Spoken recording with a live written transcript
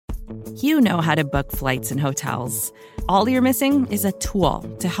You know how to book flights and hotels. All you're missing is a tool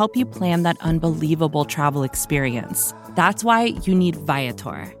to help you plan that unbelievable travel experience. That's why you need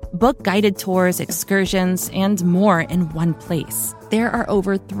Viator. Book guided tours, excursions, and more in one place. There are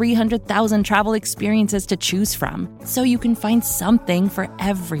over 300,000 travel experiences to choose from, so you can find something for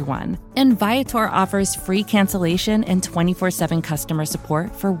everyone. And Viator offers free cancellation and 24/7 customer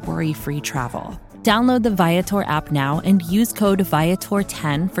support for worry-free travel. Download the Viator app now and use code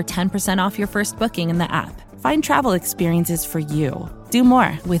Viator10 for 10% off your first booking in the app. Find travel experiences for you. Do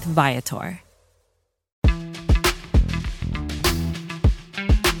more with Viator.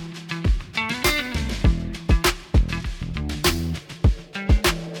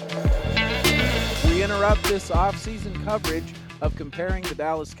 We interrupt this off-season coverage of comparing the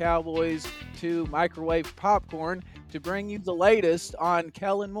Dallas Cowboys to microwave popcorn to bring you the latest on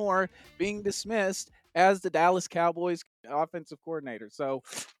Kellen Moore being dismissed as the Dallas Cowboys offensive coordinator. So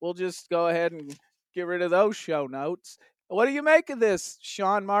we'll just go ahead and get rid of those show notes. What do you make of this,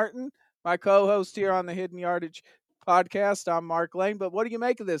 Sean Martin, my co-host here on the Hidden Yardage podcast? I'm Mark Lane, but what do you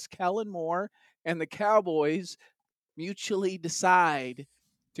make of this? Kellen Moore and the Cowboys mutually decide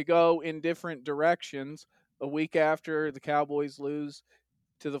to go in different directions a week after the Cowboys lose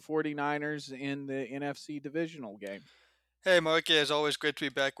to the 49ers in the NFC divisional game. Hey, Mark, yeah, it's always great to be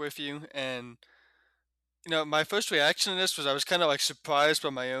back with you. And, my first reaction to this was I was kind of like surprised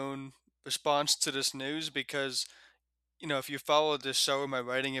by my own response to this news because, if you follow this show or my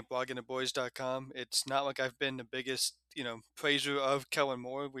writing at bloggingtheboys.com, it's not like I've been the biggest, praiser of Kellen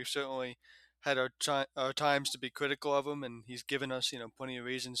Moore. We've certainly had our times to be critical of him, and he's given us, plenty of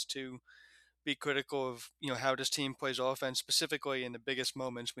reasons to be critical of, how this team plays offense, specifically in the biggest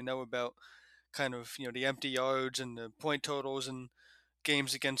moments. We know about kind of, the empty yards and the point totals and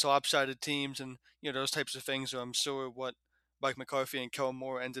games against lopsided teams and, those types of things are, I'm sure, what Mike McCarthy and Kellen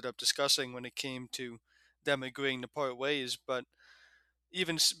Moore ended up discussing when it came to them agreeing to part ways. But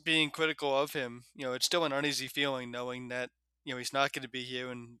even being critical of him, it's still an uneasy feeling knowing that, he's not going to be here,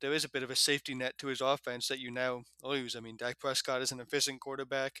 and there is a bit of a safety net to his offense that you now lose. I mean, Dak Prescott is an efficient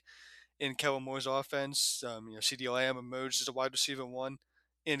quarterback in Kellen Moore's offense. CeeDee Lamb emerged as a wide receiver one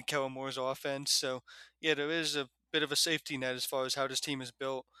in Kellen Moore's offense. So, yeah, there is a bit of a safety net as far as how this team is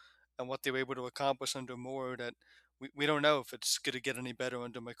built and what they were able to accomplish under Moore that we don't know if it's going to get any better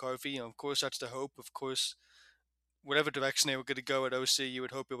under McCarthy. Of course, that's the hope. Of course, whatever direction they were going to go at OC, you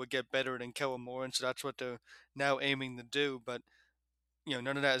would hope it would get better than Kellen Moore. And so that's what they're now aiming to do. But,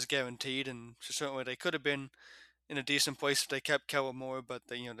 none of that is guaranteed. And so certainly they could have been in a decent place if they kept Kellen Moore, but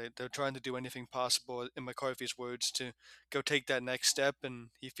they're trying to do anything possible, in McCarthy's words, to go take that next step, and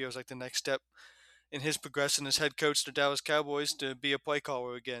he feels like the next step in his progression as head coach to Dallas Cowboys to be a play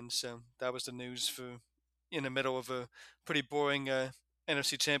caller again. So that was the news for in the middle of a pretty boring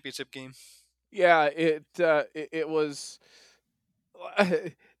NFC Championship game. Yeah, it was.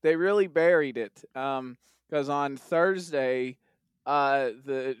 They really buried it because on Thursday,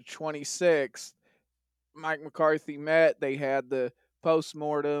 the 26th, Mike McCarthy met. They had the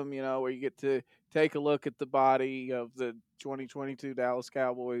post-mortem, where you get to take a look at the body of the 2022 Dallas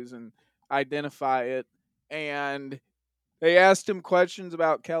Cowboys and identify it. And they asked him questions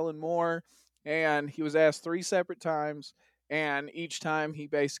about Kellen Moore, and he was asked three separate times. And each time he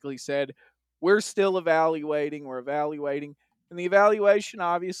basically said, "We're still evaluating. We're evaluating." And the evaluation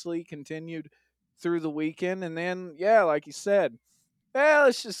obviously continued through the weekend. And then, yeah, like you said,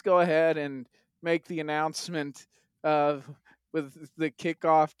 let's just go ahead and make the announcement with the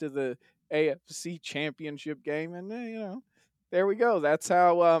kickoff to the AFC Championship game. And, there we go. That's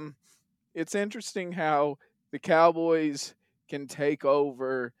how it's interesting how the Cowboys can take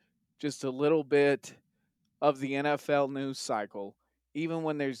over just a little bit of the NFL news cycle, even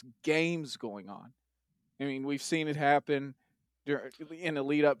when there's games going on. I mean, we've seen it happen in the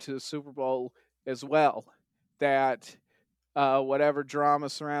lead up to the Super Bowl as well, that whatever drama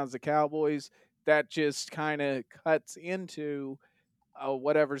surrounds the Cowboys, that just kind of cuts into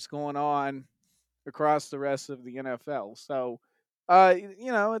whatever's going on across the rest of the NFL. So,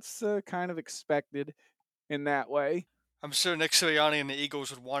 it's kind of expected in that way. I'm sure Nick Sirianni and the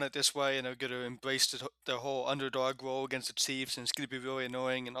Eagles would want it this way, and they're going to embrace the whole underdog role against the Chiefs, and it's going to be really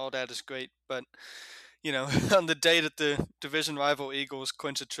annoying, and all that is great. But, on the day that the division rival Eagles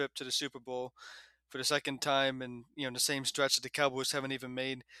clinch a trip to the Super Bowl for the second time, and, in the same stretch that the Cowboys haven't even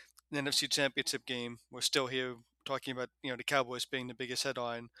made an NFC Championship game, we're still here talking about, the Cowboys being the biggest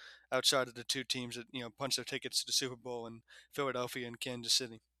headline outside of the two teams that, punched their tickets to the Super Bowl in Philadelphia and Kansas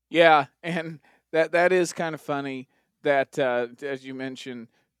City. Yeah, and that is kind of funny that, as you mentioned,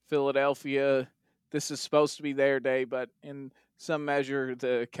 Philadelphia, this is supposed to be their day, but in some measure,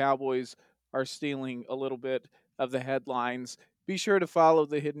 the Cowboys are stealing a little bit of the headlines. Be sure to follow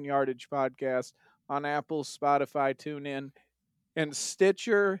the Hidden Yardage podcast on Apple, Spotify, TuneIn, and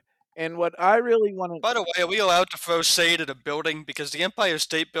Stitcher. And what I really want to, By the way, are we allowed to throw shade at a building? Because the Empire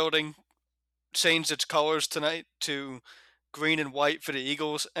State Building changed its colors tonight to green and white for the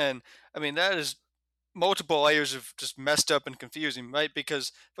Eagles, and I mean that is multiple layers of just messed up and confusing, right?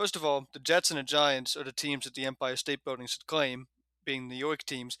 Because first of all, the Jets and the Giants are the teams that the Empire State Building should claim, being New York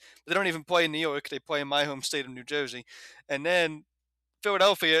teams. But they don't even play in New York; they play in my home state of New Jersey, and then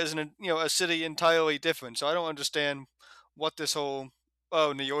Philadelphia is a city entirely different. So I don't understand what this whole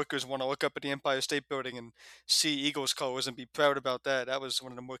New Yorkers want to look up at the Empire State Building and see Eagles colors and be proud about that. That was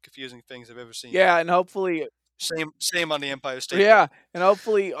one of the more confusing things I've ever seen. yeah, and hopefully, Same on the Empire State yeah, Building. and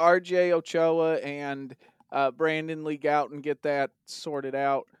hopefully RJ Ochoa and Brandon Lee Gouton get that sorted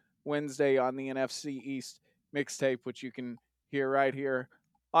out Wednesday on the NFC East mixtape, which you can hear right here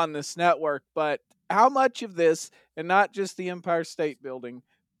on this network. But how much of this, and not just the Empire State Building,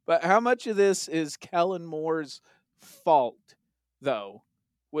 but how much of this is Kellen Moore's fault, though,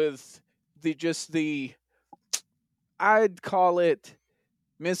 with the I'd call it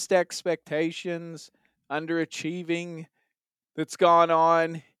missed expectations, underachieving that's gone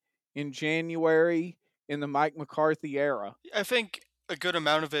on in January in the Mike McCarthy era. I think a good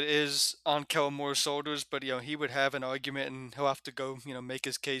amount of it is on Kellen Moore's shoulders, but he would have an argument and he'll have to go, make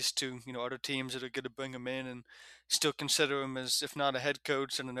his case to, other teams that are going to bring him in and still consider him as, if not a head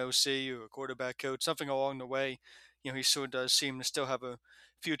coach and an OC or a quarterback coach, something along the way. He sure does seem to still have a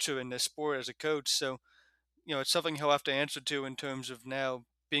future in this sport as a coach. So, it's something he'll have to answer to in terms of now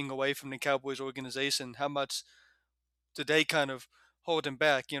being away from the Cowboys organization. How much did they kind of hold him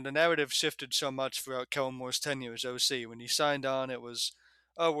back? The narrative shifted so much throughout Kellen Moore's tenure as OC. When he signed on, it was,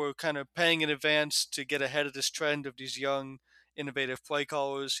 oh, we're kind of paying in advance to get ahead of this trend of these young, innovative play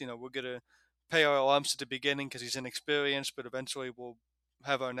callers. We're going to pay our lumps at the beginning because he's inexperienced, but eventually we'll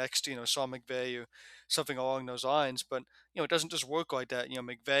have our next, Sean McVay or something along those lines. But, it doesn't just work like that.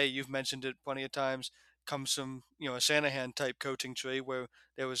 McVay, you've mentioned it plenty of times, comes from, a Shanahan type coaching tree where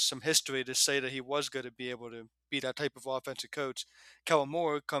there was some history to say that he was going to be able to be that type of offensive coach. Kellen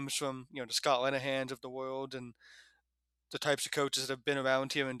Moore comes from, the Scott Linehans of the world and the types of coaches that have been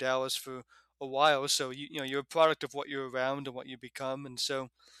around here in Dallas for a while. So you're a product of what you're around and what you become. And so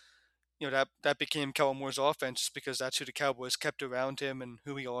that became Kellen Moore's offense just because that's who the Cowboys kept around him and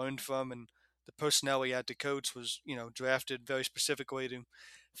who he learned from, and the personnel he had to coach was drafted very specifically to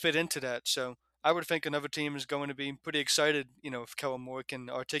fit into that. So I would think another team is going to be pretty excited, if Kellen Moore can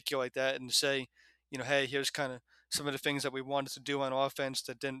articulate that and say, hey, here's kind of some of the things that we wanted to do on offense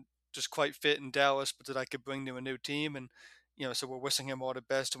that didn't just quite fit in Dallas, but that I could bring to a new team, and so we're wishing him all the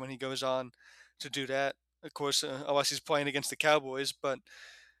best when he goes on to do that. Of course, unless he's playing against the Cowboys, but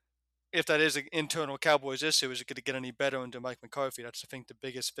if that is an internal Cowboys issue, is it going to get any better under Mike McCarthy? That's, I think, the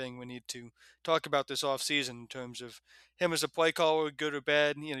biggest thing we need to talk about this offseason in terms of him as a play caller, good or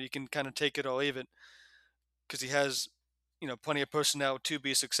bad. You can kind of take it or leave it because he has, plenty of personnel to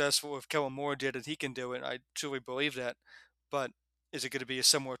be successful. If Kellen Moore did it, he can do it. I truly believe that. But is it going to be a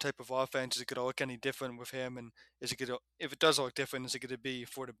similar type of offense? Is it going to look any different with him? And is it going to, if it does look different, is it going to be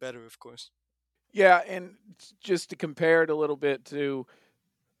for the better, of course? Yeah, and just to compare it a little bit to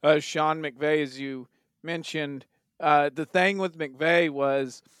Sean McVay, as you mentioned, the thing with McVay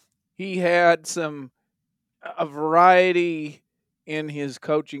was he had a variety in his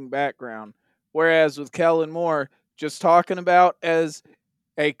coaching background, whereas with Kellen Moore, just talking about as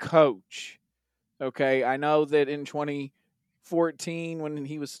a coach. Okay, I know that in 2014, when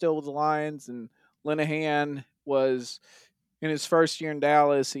he was still with the Lions and Linehan was in his first year in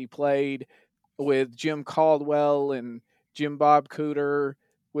Dallas, he played with Jim Caldwell and Jim Bob Cooter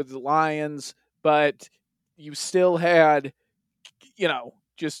with the Lions, but you still had,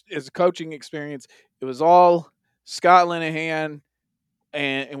 just as a coaching experience, it was all Scott Linehan,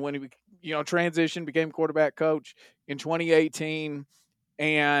 and when he, transitioned, became quarterback coach in 2018,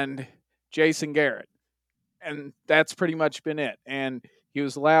 and Jason Garrett, and that's pretty much been it. And he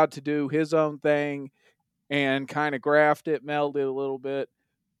was allowed to do his own thing and kind of graft it, meld it a little bit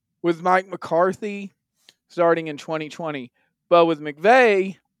with Mike McCarthy starting in 2020. But with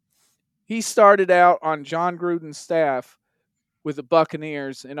McVay, he started out on John Gruden's staff with the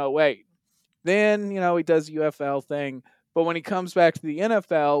Buccaneers in '08. Then, he does the UFL thing. But when he comes back to the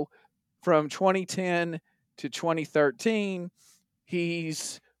NFL from 2010 to 2013,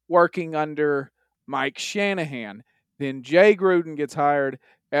 he's working under Mike Shanahan. Then Jay Gruden gets hired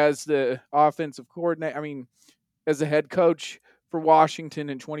as the offensive coordinator. I mean, as the head coach for Washington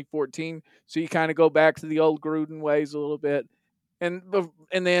in 2014. So you kind of go back to the old Gruden ways a little bit. and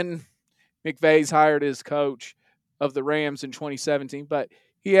then McVay's hired his coach of the Rams in 2017, but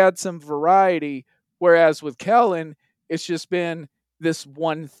he had some variety. Whereas with Kellen, it's just been this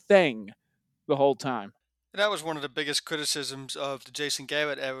one thing the whole time. That was one of the biggest criticisms of the Jason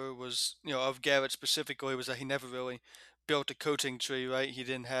Garrett era was, of Garrett specifically, was that he never really built a coaching tree, right? He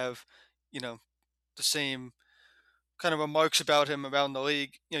didn't have, you know, the same kind of remarks about him around the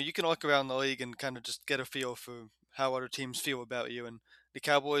league. You can look around the league and kind of just get a feel for how other teams feel about you. And the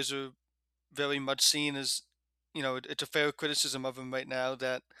Cowboys are very much seen as, it's a fair criticism of him right now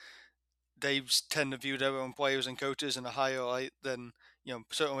that they tend to view their own players and coaches in a higher light than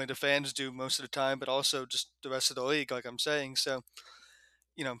certainly the fans do most of the time, but also just the rest of the league, like I'm saying. So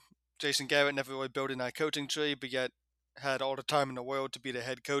you know, Jason Garrett never really built in that coaching tree, but yet had all the time in the world to be the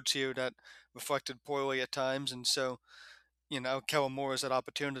head coach here. That reflected poorly at times, and so Kellen Moore has that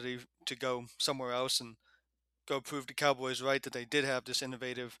opportunity to go somewhere else and go prove the Cowboys right that they did have this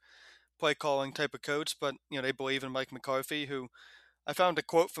innovative play calling type of coach. But they believe in Mike McCarthy, who I found a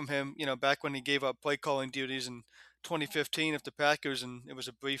quote from him, back when he gave up play calling duties in 2015 of the Packers, and it was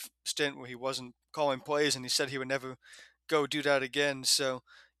a brief stint where he wasn't calling plays, and he said he would never go do that again. So,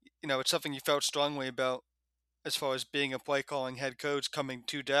 it's something he felt strongly about as far as being a play calling head coach coming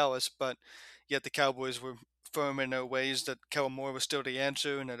to Dallas, but yet the Cowboys were firm in their ways that Kellen Moore was still the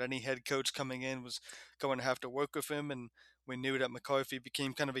answer and that any head coach coming in was going to have to work with him. And we knew that McCarthy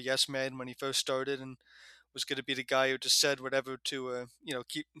became kind of a yes man when he first started and was going to be the guy who just said whatever to,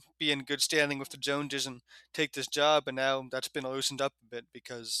 keep be in good standing with the Joneses and take this job. And now that's been loosened up a bit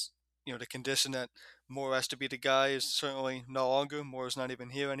because the condition that Moore has to be the guy is certainly no longer. Moore is not even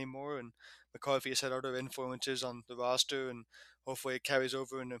here anymore, and McCarthy has had other influences on the roster, and hopefully it carries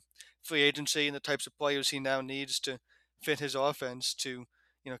over into free agency and the types of players he now needs to fit his offense to,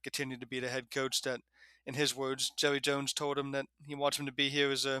 continue to be the head coach that, in his words, Jerry Jones told him that he wants him to be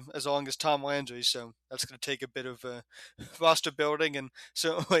here as long as Tom Landry. So that's going to take a bit of roster building and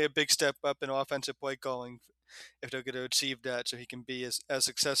certainly a big step up in offensive play calling if they're going to achieve that, so he can be as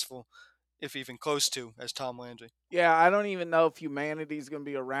successful, if even close to, as Tom Landry. Yeah, I don't even know if humanity's going to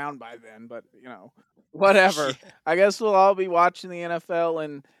be around by then, but whatever. Yeah, I guess we'll all be watching the NFL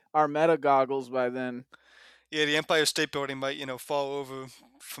in our meta goggles by then. yeah. The Empire State Building might fall over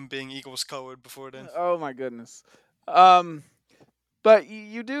from being Eagles colored before then. Oh my goodness. Um, but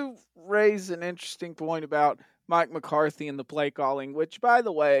you do raise an interesting point about Mike McCarthy and the play calling, which, by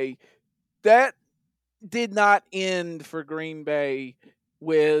the way, that did not end for Green Bay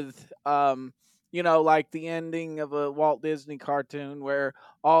with like the ending of a Walt Disney cartoon where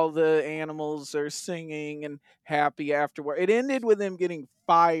all the animals are singing and happy afterward. It ended with them getting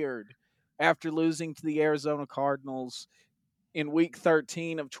fired after losing to the Arizona Cardinals in week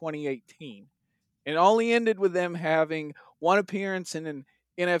 13 of 2018. It only ended with them having one appearance in an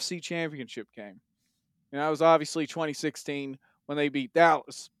NFC championship game. And that was obviously 2016 when they beat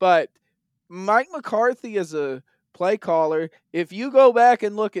Dallas. But Mike McCarthy is a play caller. If you go back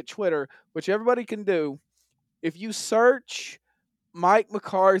and look at Twitter, which everybody can do, if you search Mike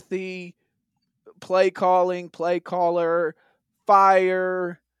McCarthy play calling, play caller,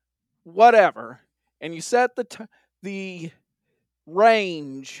 fire, whatever, and you set the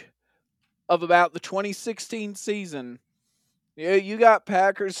range of about the 2016 season, yeah, you got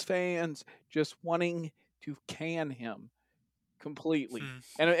Packers fans just wanting to can him completely.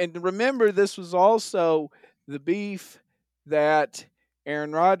 Hmm. And remember, this was also the beef that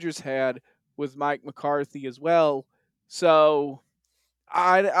Aaron Rodgers had with Mike McCarthy as well. So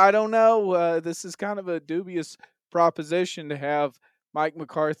I don't know. This is kind of a dubious proposition to have Mike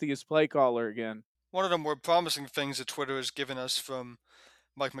McCarthy as play caller again. One of the more promising things that Twitter has given us from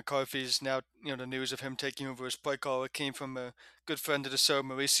Mike McCarthy's now, the news of him taking over as play caller came from a good friend of the show,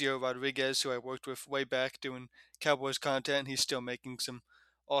 Mauricio Rodriguez, who I worked with way back doing Cowboys content. He's still making some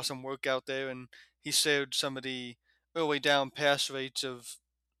awesome work out there, and he shared some of the early down pass rates of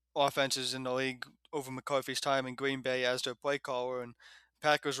offenses in the league over McCarthy's time in Green Bay as their play caller, and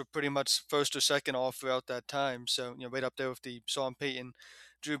Packers were pretty much first or second all throughout that time. So, right up there with the Sean Payton,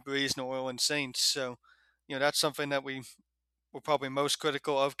 Drew Brees, New Orleans Saints. So, that's something that we were probably most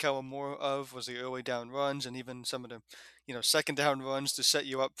critical of Kellen Moore of was the early down runs and even some of the, second down runs to set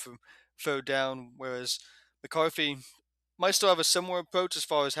you up for third down. Whereas McCarthy might still have a similar approach as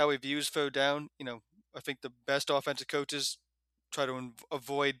far as how he views third down. I think the best offensive coaches try to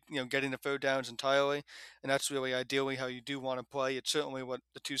avoid, getting the third downs entirely, and that's really ideally how you do want to play. It's certainly what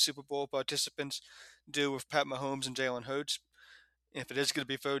the two Super Bowl participants do with Pat Mahomes and Jalen Hurts. If it is going to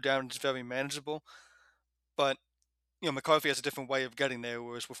be third down, it's very manageable. But McCarthy has a different way of getting there,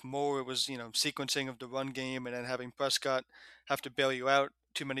 whereas with Moore, it was, sequencing of the run game and then having Prescott have to bail you out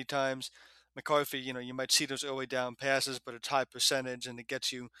too many times. McCarthy, you might see those early down passes, but it's high percentage and it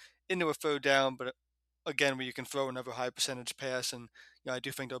gets you into a third down, but again, where you can throw another high percentage pass. And, I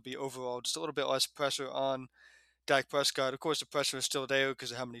do think there'll be overall just a little bit less pressure on Dak Prescott. Of course, the pressure is still there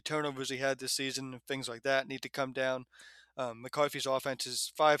because of how many turnovers he had this season and things like that need to come down. McCarthy's offense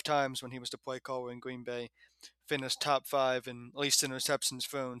is 5 times when he was the play caller in Green Bay finished top 5 in least interceptions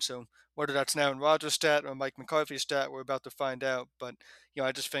thrown. So whether that's now in Rodgers' stat or Mike McCarthy's stat, we're about to find out. But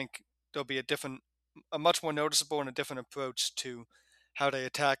I just think there'll be a much more noticeable and a different approach to how they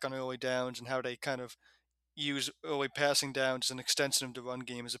attack on early downs and how they kind of use early passing downs as an extension of the run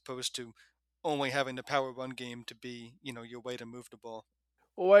game as opposed to only having the power run game to be, your way to move the ball.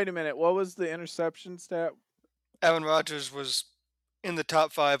 Well, wait a minute. What was the interception stat? Aaron Rodgers was in the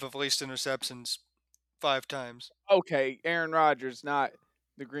top 5 of least interceptions 5 times. Okay, Aaron Rodgers, not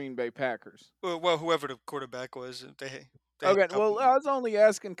the Green Bay Packers. Well, whoever the quarterback was, they had Okay, a well, couple. I was only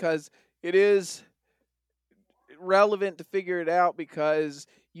asking because it is relevant to figure it out because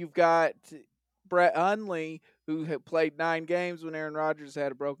you've got Brett Hundley, who had played 9 games when Aaron Rodgers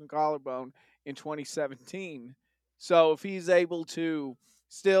had a broken collarbone in 2017. So if he's able to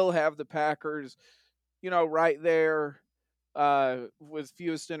still have the Packers, right there with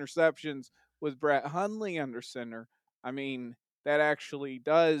fewest interceptions with Brett Hundley under center, I mean, that actually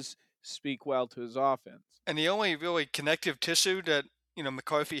does speak well to his offense. And the only really connective tissue that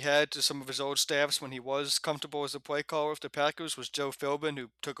McCarthy had to some of his old staffs when he was comfortable as a play caller of the Packers was Joe Philbin, who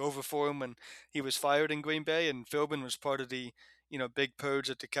took over for him when he was fired in Green Bay, and Philbin was part of the big purge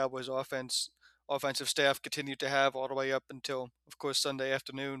that the Cowboys offensive staff continued to have all the way up until, of course, Sunday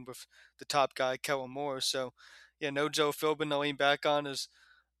afternoon with the top guy Kellen Moore. So, yeah, no Joe Philbin to lean back on as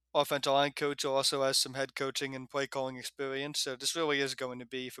offensive line coach who also has some head coaching and play calling experience. So this really is going to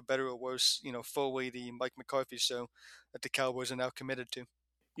be, for better or worse, fully the Mike McCarthy show that the Cowboys are now committed to.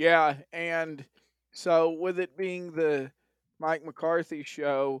 Yeah, and so with it being the Mike McCarthy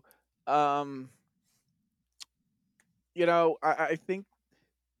show, um, I think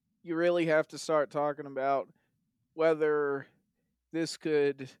you really have to start talking about whether this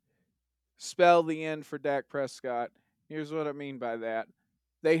could spell the end for Dak Prescott. Here's what I mean by that.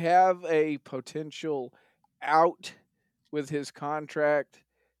 They have a potential out with his contract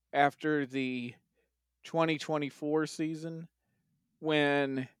after the 2024 season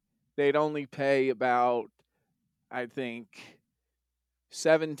when they'd only pay about, I think,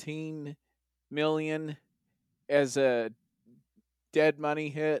 17 million as a dead money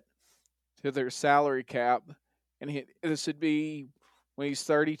hit to their salary cap, and this would be when he's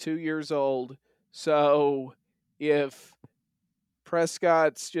 32 years old. So if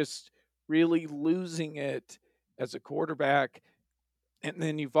Prescott's just really losing it as a quarterback, and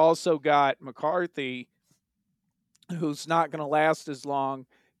then you've also got McCarthy, who's not going to last as long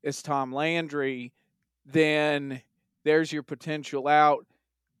as Tom Landry, then there's your potential out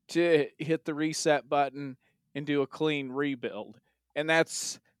to hit the reset button and do a clean rebuild. And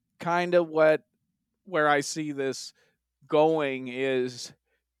that's kind of where I see this going is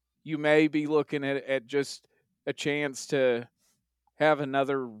you may be looking at just a chance to have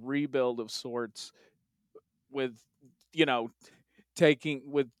another rebuild of sorts with, you know,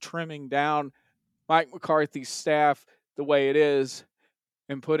 trimming down Mike McCarthy's staff the way it is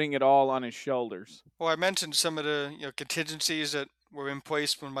and putting it all on his shoulders. Well, I mentioned some of the contingencies that were in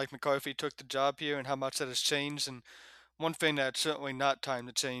place when Mike McCarthy took the job here and how much that has changed. And one thing that's certainly not time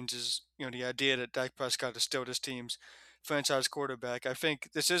to change is the idea that Dak Prescott is still this team's franchise quarterback. I think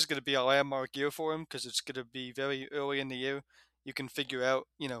this is going to be a landmark year for him because it's going to be very early in the year. You can figure out,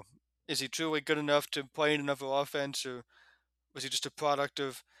 is he truly good enough to play in another offense, or was he just a product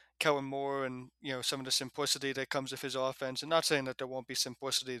of Kellen Moore and some of the simplicity that comes with his offense? And not saying that there won't be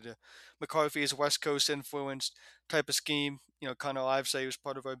simplicity to McCarthy's West Coast influenced type of scheme. Connor Livesay, who's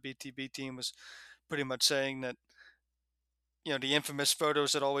part of our BTB team, was pretty much saying that the infamous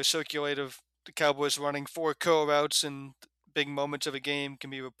photos that always circulate of the Cowboys running 4 curl routes in big moments of a game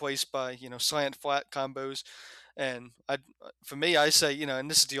can be replaced by slant flat combos. And for me, I say and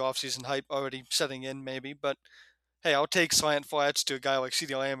this is the offseason hype already setting in maybe, but hey, I'll take slant flats to a guy like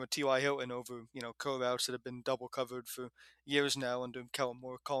CeeDee Lamb or T.Y. Hilton over, curl routes that have been double covered for years now under Kellen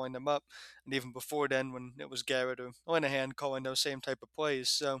Moore calling them up. And even before then, when it was Garrett or Linehan calling those same type of plays.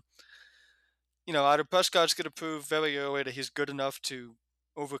 So, either Prescott's going to prove very early that he's good enough to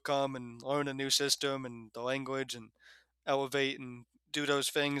overcome and learn a new system and the language and elevate and do those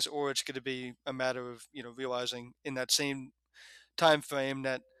things, or it's going to be a matter of, realizing in that same time frame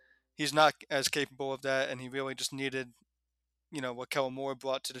that he's not as capable of that, and he really just needed, what Kellen Moore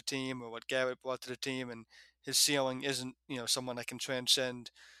brought to the team or what Garrett brought to the team, and his ceiling isn't, someone that can transcend,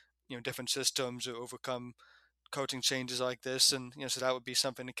 different systems or overcome coaching changes like this, and so that would be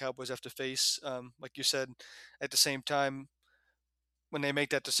something the Cowboys have to face. Like you said, at the same time, when they make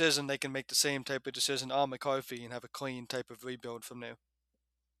that decision, they can make the same type of decision on McCarthy and have a clean type of rebuild from there.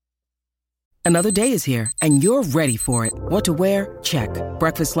 Another day is here, and you're ready for it. What to wear? Check.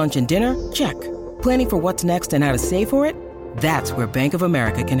 Breakfast, lunch, and dinner? Check. Planning for what's next and how to save for it? That's where Bank of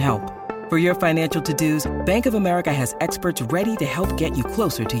America can help. For your financial to-dos, Bank of America has experts ready to help get you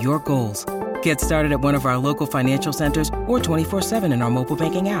closer to your goals. Get started at one of our local financial centers or 24/7 in our mobile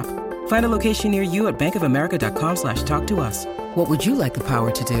banking app. Find a location near you at bankofamerica.com/talktous. What would you like the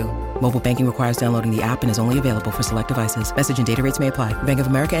power to do? Mobile banking requires downloading the app and is only available for select devices. Message and data rates may apply. Bank of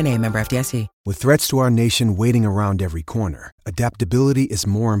America N.A., member FDIC. With threats to our nation waiting around every corner, adaptability is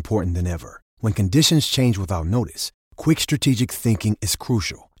more important than ever. When conditions change without notice, quick strategic thinking is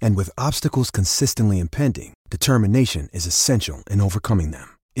crucial. And with obstacles consistently impending, determination is essential in overcoming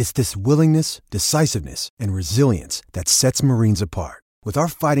them. It's this willingness, decisiveness, and resilience that sets Marines apart. With our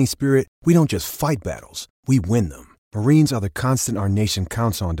fighting spirit, we don't just fight battles, we win them. Marines are the constant our nation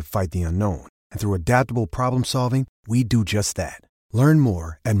counts on to fight the unknown. And through adaptable problem solving, we do just that. Learn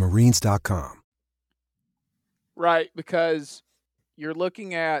more at marines.com. Right, because you're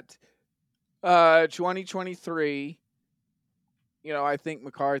looking at 2023. I think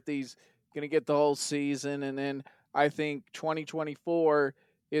McCarthy's going to get the whole season, and then I think 2024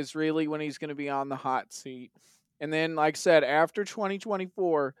 is really when he's going to be on the hot seat. And then, like I said, after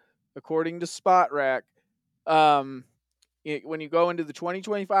 2024, according to SpotRack, when you go into the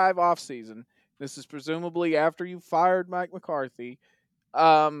 2025 offseason, this is presumably after you fired Mike McCarthy,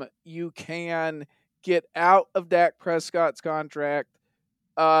 you can get out of Dak Prescott's contract,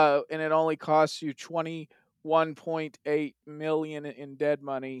 and it only costs you $21.8 million in dead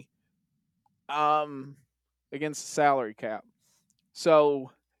money, against the salary cap.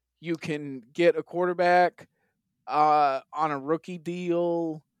 So you can get a quarterback on a rookie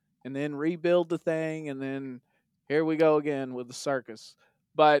deal and then rebuild the thing, and then here we go again with the circus.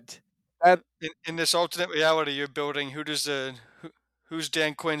 But that In this alternate reality you're building, who's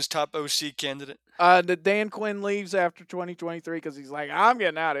Dan Quinn's top OC candidate? the Dan Quinn leaves after 2023 because he's like, I'm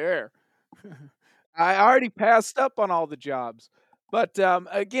getting out of here. I already passed up on all the jobs. But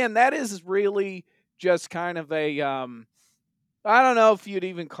again, that is really just kind of a I don't know if you'd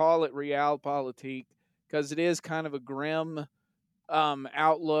even call it realpolitik, because it is kind of a grim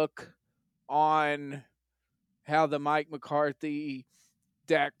outlook on how the Mike McCarthy,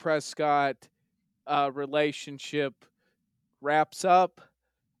 Dak Prescott relationship wraps up.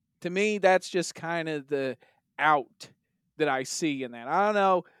 To me, that's just kind of the out that I see in that. I don't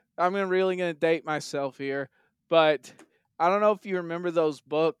know. I'm really going to date myself here, but I don't know if you remember those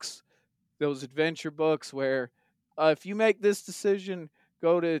books, those adventure books where if you make this decision,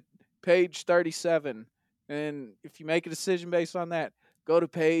 go to page 37. And if you make a decision based on that, go to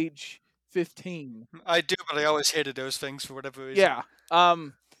page 15. I do, but I always hated those things for whatever reason. Yeah.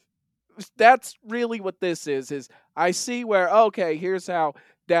 That's really what this is I see where, okay, here's how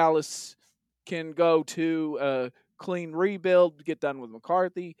Dallas can go to a clean rebuild, get done with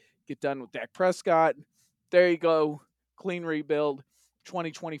McCarthy, get done with Dak Prescott. There you go. Clean rebuild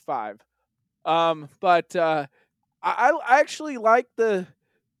 2025. But I actually like the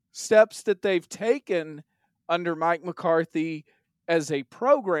steps that they've taken under Mike McCarthy as a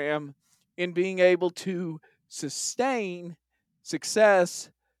program in being able to sustain success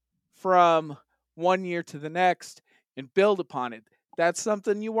from one year to the next and build upon it. That's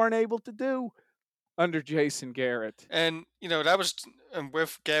something you weren't able to do under Jason Garrett. And, that was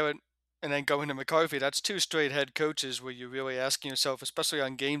with Garrett and then going to McCarthy, that's two straight head coaches where you're really asking yourself, especially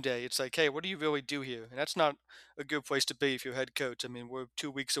on game day, it's like, hey, what do you really do here? And that's not a good place to be if you're head coach. I mean, we're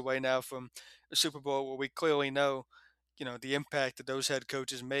 2 weeks away now from a Super Bowl where we clearly know, the impact that those head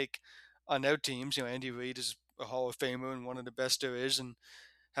coaches make on their teams. Andy Reid is a Hall of Famer and one of the best there is, and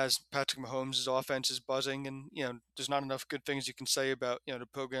has Patrick Mahomes' offense is buzzing, and there's not enough good things you can say about the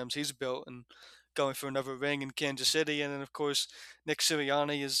programs he's built, and going for another ring in Kansas City. And then of course Nick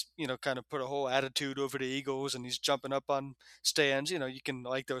Sirianni is kind of put a whole attitude over the Eagles, and he's jumping up on stands. You can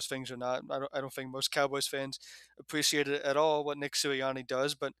like those things or not. I don't think most Cowboys fans appreciate it at all what Nick Sirianni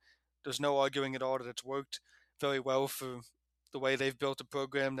does, but there's no arguing at all that it's worked very well for the way they've built a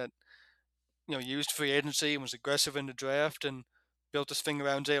program that used free agency and was aggressive in the draft and built his thing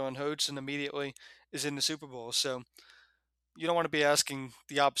around Jalen Hurts and immediately is in the Super Bowl. So you don't want to be asking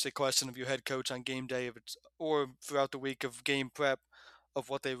the opposite question of your head coach on game day if it's or throughout the week of game prep of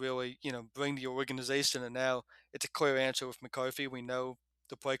what they really, bring to the organization. And now it's a clear answer with McCarthy. We know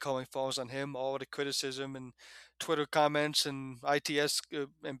the play calling falls on him. All the criticism and Twitter comments and ITS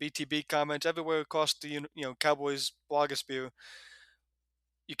and BTB comments everywhere across the Cowboys blogosphere.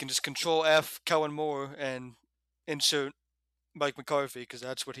 You can just control F Kellen Moore and insert Mike McCarthy because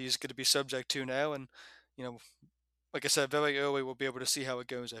that's what he's going to be subject to now. And you know, like I said, very early we'll be able to see how it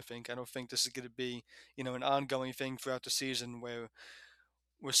goes. I don't think this is going to be an ongoing thing throughout the season where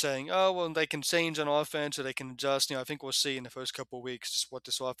we're saying, oh, well, they can change on offense or they can adjust. I think we'll see in the first couple of weeks just what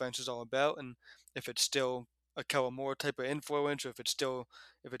this offense is all about and if it's still a Kellen Moore type of influence or if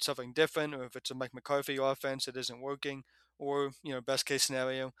it's something different or if it's a Mike McCarthy offense that isn't working or, best case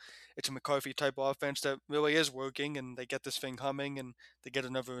scenario, it's a McCarthy type offense that really is working and they get this thing humming and they get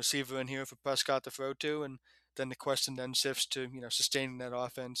another receiver in here for Prescott to throw to. And then the question then shifts to, sustaining that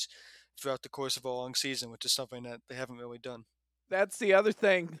offense throughout the course of a long season, which is something that they haven't really done. That's the other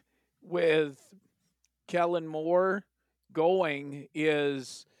thing with Kellen Moore going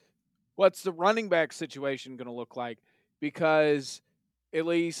is what's the running back situation going to look like? Because at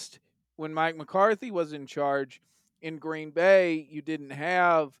least when Mike McCarthy was in charge in Green Bay, you didn't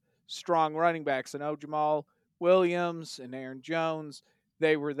have strong running backs. I know Jamal Williams and Aaron Jones,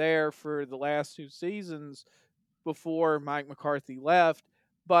 they were there for the last 2 seasons before Mike McCarthy left.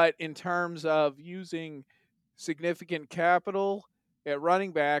 But in terms of using significant capital at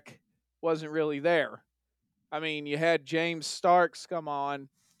running back, wasn't really there. I mean, you had James Starks come on.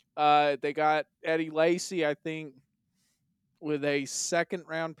 They got Eddie Lacy, I think, with a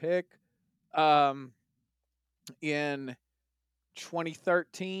second-round pick in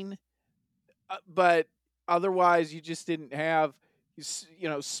 2013. But otherwise, you just didn't have,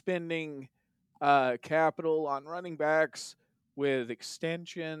 spending capital on running backs with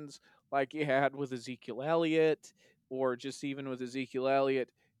extensions like you had with Ezekiel Elliott, or just even with Ezekiel Elliott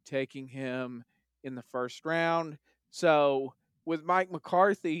taking him in the first round. So with Mike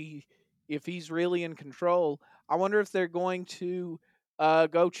McCarthy, if he's really in control, I wonder if they're going to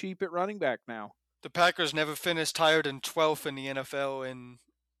go cheap at running back now. The Packers never finished higher than 12th in the NFL in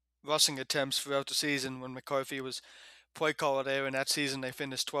rushing attempts throughout the season when McCarthy was play caller there. In that season, they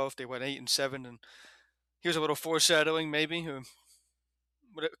finished 12th. They went 8-7, and here's a little foreshadowing, maybe.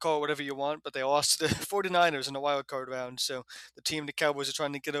 Call it whatever you want, but they lost to the 49ers in the wild card round. So the team the Cowboys are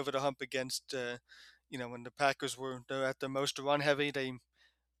trying to get over the hump against, when the Packers they're at their most run heavy, they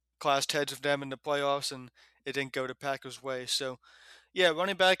clashed heads with them in the playoffs, and it didn't go the Packers' way. So, yeah,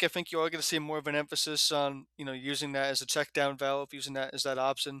 running back, I think you are going to see more of an emphasis on, using that as a check down valve, using that as that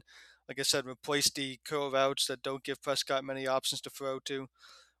option. Like I said, replace the curl routes that don't give Prescott many options to throw to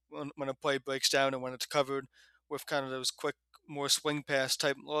when a play breaks down and when it's covered with kind of those quick, more swing pass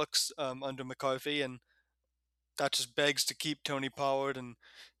type looks under McCarthy. And that just begs to keep Tony Pollard and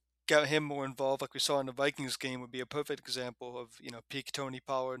get him more involved, like we saw in the Vikings game, would be a perfect example of peak Tony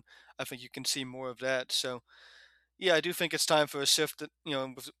Pollard. I think you can see more of that. So yeah, I do think it's time for a shift. That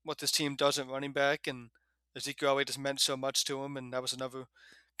with what this team does at running back, and Ezekiel Elliott just meant so much to him, and that was another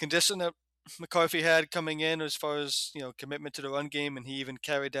condition that McCarthy had coming in as far as commitment to the run game, and he even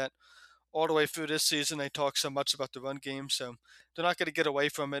carried that all the way through this season. They talk so much about the run game, so they're not going to get away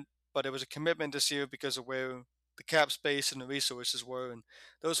from it. But it was a commitment this year because of where the cap space and the resources were, and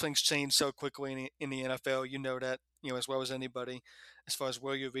those things change so quickly in the NFL. You know that as well as anybody, as far as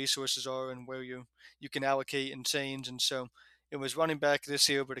where your resources are and where you can allocate and change. And so it was running back this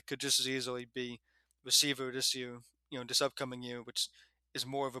year, but it could just as easily be receiver this year, this upcoming year, which is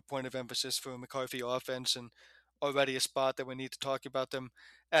more of a point of emphasis for a McCarthy offense and already a spot that we need to talk about them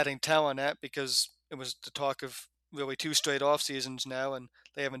adding talent at because it was the talk of really 2 straight off seasons now and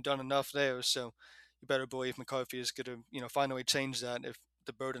they haven't done enough there. So you better believe McCarthy is going to, finally change that if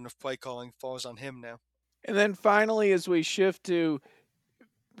the burden of play calling falls on him now. And then finally, as we shift to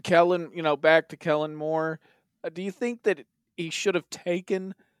Kellen, back to Kellen Moore, do you think that he should have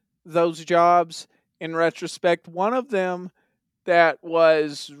taken those jobs in retrospect? One of them that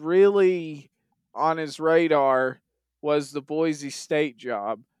was really on his radar was the Boise State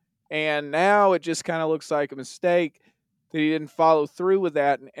job. And now it just kind of looks like a mistake that he didn't follow through with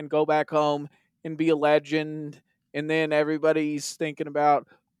that and go back home and be a legend. And then everybody's thinking about,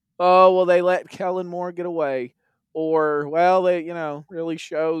 oh, well, they let Kellen Moore get away. Or, well, they, really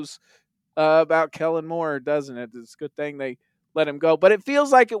shows about Kellen Moore, doesn't it? It's a good thing they let him go. But it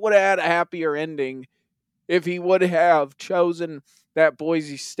feels like it would have had a happier ending if he would have chosen that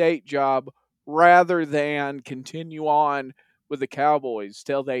Boise State job rather than continue on with the Cowboys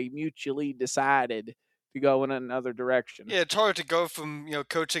till they mutually decided to go in another direction. Yeah, it's hard to go from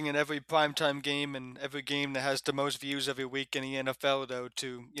coaching in every primetime game and every game that has the most views every week in the NFL though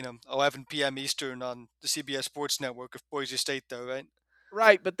to 11 p.m. Eastern on the CBS Sports Network of Boise State though, right?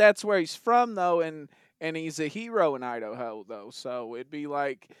 Right, but that's where he's from though, and he's a hero in Idaho though. So it'd be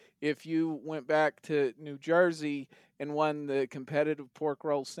like if you went back to New Jersey and won the competitive pork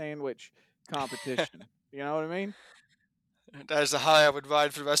roll sandwich competition. You know what I mean? That is a high I would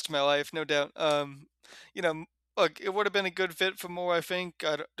ride for the rest of my life, no doubt. You know, look, it would have been a good fit for Moore. I think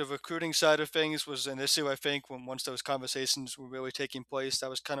the recruiting side of things was an issue. I think when once those conversations were really taking place, that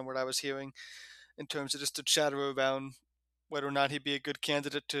was kind of what I was hearing in terms of just the chatter around whether or not he'd be a good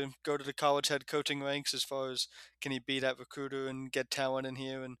candidate to go to the college head coaching ranks. As far as can he be that recruiter and get talent in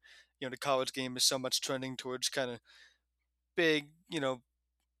here, and the college game is so much trending towards kind of big,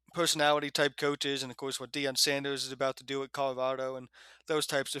 personality type coaches, and of course what Deion Sanders is about to do at Colorado, and those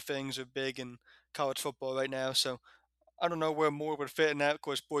types of things are big in college football right now. So I don't know where Moore would fit in that. Of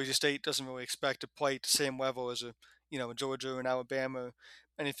course, Boise State doesn't really expect to play at the same level as a Georgia and Alabama, or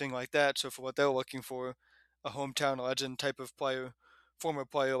anything like that. So for what they're looking for, a hometown legend type of player, former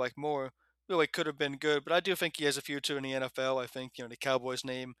player like Moore, really could have been good. But I do think he has a future in the NFL. I think the Cowboys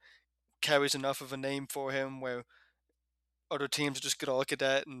name carries enough of a name for him where other teams are just going to look at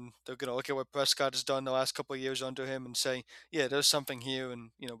that and they're going to look at what Prescott has done the last couple of years under him and say, yeah, there's something here,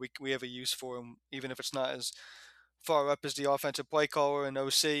 and we have a use for him, even if it's not as far up as the offensive play caller and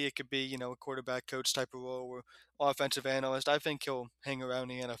OC. It could be a quarterback coach type of role or offensive analyst. I think he'll hang around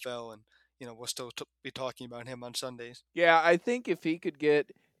the NFL, and we'll still be talking about him on Sundays. Yeah, I think if he could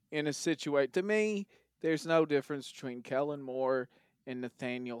get in a situation, to me, there's no difference between Kellen Moore and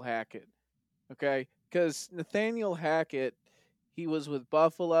Nathaniel Hackett. Okay, because Nathaniel Hackett, he was with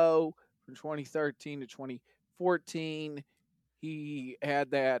Buffalo from 2013 to 2014. He had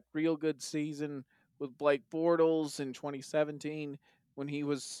that real good season with Blake Bortles in 2017 when he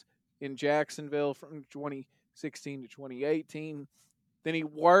was in Jacksonville from 2016 to 2018. Then he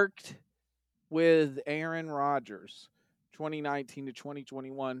worked with Aaron Rodgers 2019 to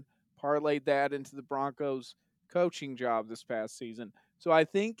 2021, parlayed that into the Broncos coaching job this past season. So I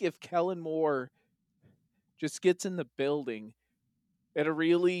think if Kellen Moore just gets in the building at a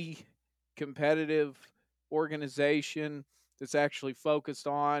really competitive organization that's actually focused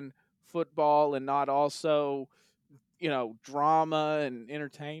on football and not also, drama and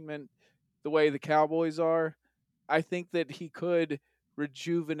entertainment the way the Cowboys are, I think that he could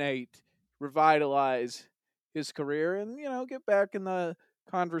rejuvenate, revitalize his career and, get back in the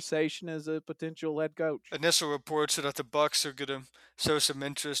conversation as a potential head coach. Initial reports are that the Bucks are going to show some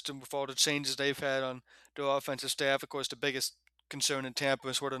interest, and with all the changes they've had on their offensive staff, of course, the biggest concern in Tampa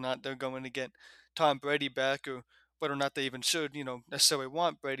is whether or not they're going to get Tom Brady back, or whether or not they even should, necessarily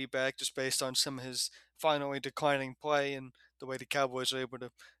want Brady back, just based on some of his finally declining play and the way the Cowboys are able to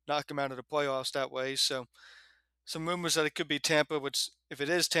knock him out of the playoffs that way. So some rumors that it could be Tampa, which if it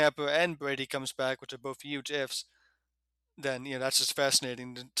is Tampa and Brady comes back, which are both huge ifs, then that's just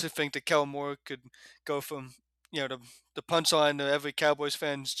fascinating to think that Kellen Moore could go from the punchline to every Cowboys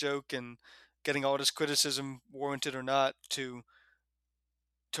fan's joke and getting all this criticism, warranted or not, to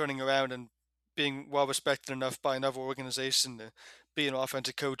turning around and being well respected enough by another organization to be an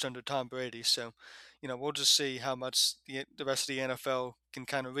offensive coach under Tom Brady. So, we'll just see how much the rest of the NFL can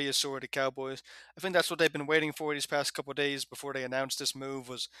kind of reassure the Cowboys. I think that's what they've been waiting for these past couple of days before they announced this move.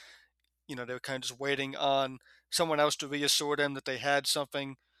 Was they were kind of just waiting on someone else to reassure them that they had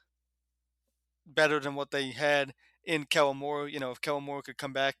something better than what they had in Kellen Moore. If Kellen Moore could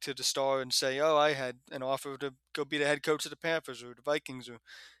come back to the Star and say, "Oh, I had an offer to go be the head coach of the Panthers or the Vikings," or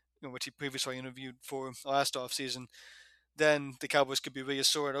which he previously interviewed for last offseason, then the Cowboys could be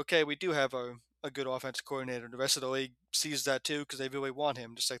reassured, okay, we do have a good offensive coordinator. The rest of the league sees that too because they really want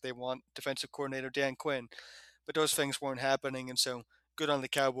him, just like they want defensive coordinator Dan Quinn. But those things weren't happening, and so good on the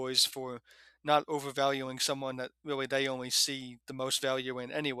Cowboys for not overvaluing someone that really they only see the most value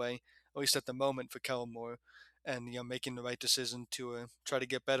in anyway, at least at the moment for Kellen Moore, and making the right decision to try to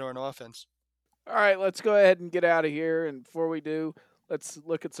get better on offense. All right, let's go ahead and get out of here. And before we do, let's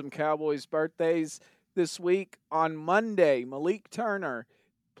look at some Cowboys birthdays this week. On Monday, Malik Turner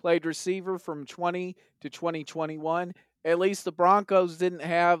played receiver from 20 to 2021. At least the Broncos didn't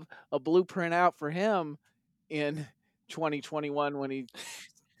have a blueprint out for him in 2021 when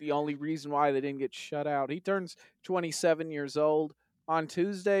the only reason why they didn't get shut out. He turns 27 years old. On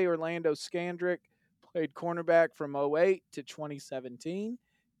Tuesday, Orlando Scandrick played cornerback from 08 to 2017.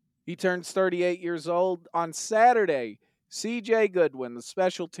 He turns 38 years old. On Saturday, C.J. Goodwin, the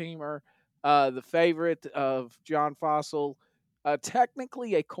special teamer, the favorite of John Fossil,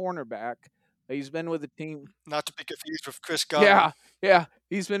 technically a cornerback, He's been with the team. Not to be confused with Chris Godwin. Yeah, yeah.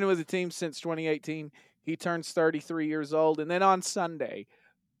 He's been with the team since 2018. He turns 33 years old. And then on Sunday,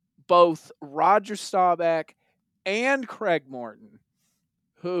 both Roger Staubach and Craig Morton,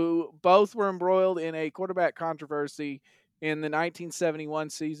 who both were embroiled in a quarterback controversy in the 1971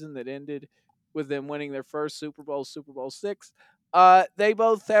 season that ended with them winning their first Super Bowl, Super Bowl VI. They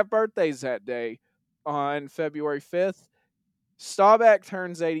both have birthdays that day on February 5th. Staubach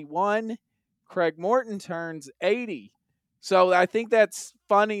turns 81. Craig Morton turns 80. So I think that's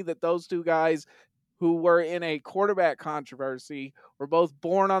funny that those two guys who were in a quarterback controversy were both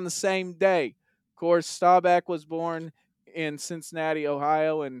born on the same day. Of course, Staubach was born in Cincinnati,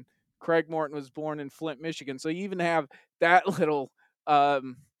 Ohio, and Craig Morton was born in Flint, Michigan. So you even have that little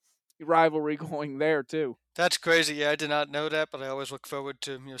rivalry going there too. That's crazy. Yeah, I did not know that, but I always look forward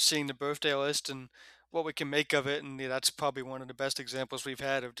to seeing the birthday list and what we can make of it. And yeah, that's probably one of the best examples we've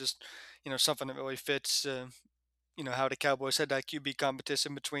had of just something that really fits. How the Cowboys had that QB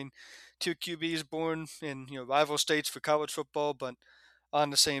competition between two QBs born in rival states for college football, but on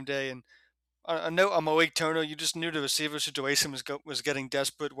the same day. And a note on Malik Turner, you just knew the receiver situation was getting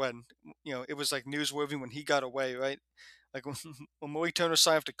desperate when it was like newsworthy when he got away, right? Like when Malik Turner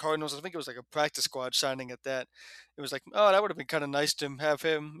signed for the Cardinals, I think it was like a practice squad signing at that. It was like, oh, that would have been kind of nice to have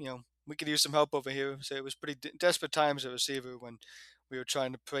him. We could use some help over here. So it was pretty desperate times at receiver when we were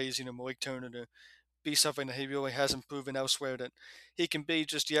trying to praise Malik Turner to be something that he really hasn't proven elsewhere that he can be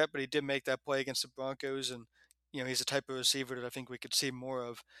just yet. But he did make that play against the Broncos, and he's the type of receiver that I think we could see more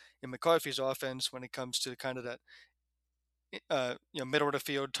of in McCarthy's offense when it comes to kind of that middle of the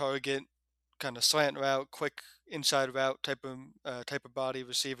field target, kind of slant route, quick inside route type of body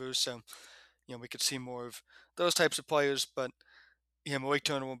receivers. So we could see more of those types of players. But Malik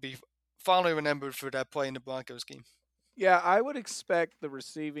Turner will be fondly remembered for that play in the Broncos game. Yeah, I would expect the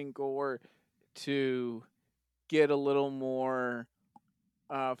receiving core to get a little more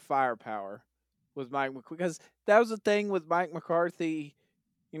firepower with Mike McCarthy, because that was the thing with Mike McCarthy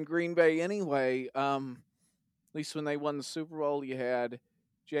in Green Bay anyway. At least when they won the Super Bowl, you had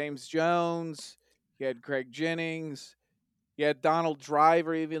James Jones, you had Craig Jennings, you had Donald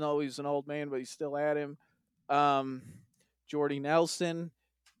Driver, even though he's an old man, but he still had him. Jordy Nelson.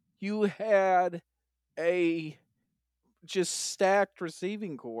 You had a just stacked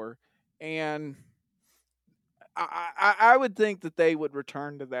receiving core, and I would think that they would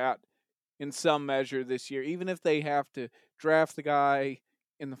return to that in some measure this year, even if they have to draft the guy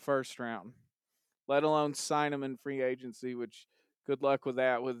in the first round, let alone sign him in free agency, which good luck with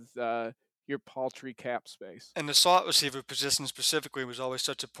that with your paltry cap space. And the slot receiver position specifically was always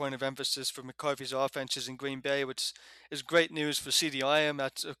such a point of emphasis for McCarthy's offenses in Green Bay, which is great news for CeeDee Lamb.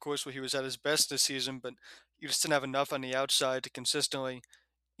 That's, of course, where he was at his best this season, but you just didn't have enough on the outside to consistently,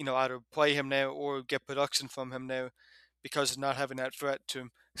 either play him now or get production from him now because of not having that threat to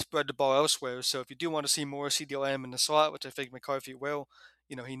spread the ball elsewhere. So if you do want to see more CeeDee Lamb in the slot, which I think McCarthy will,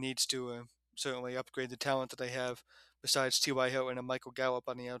 he needs to certainly upgrade the talent that they have besides T.Y. Hilton and Michael Gallup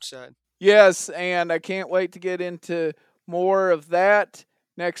on the outside. Yes, and I can't wait to get into more of that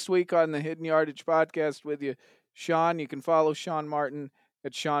next week on the Hidden Yardage podcast with you, Sean. You can follow Sean Martin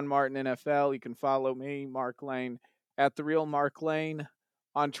at Sean Martin NFL. You can follow me, Mark Lane, at The Real Mark Lane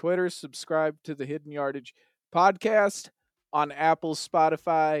on Twitter. Subscribe to the Hidden Yardage podcast on Apple,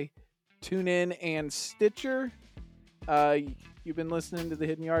 Spotify, TuneIn, and Stitcher. You've been listening to the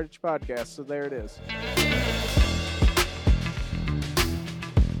Hidden Yardage podcast, so there it is.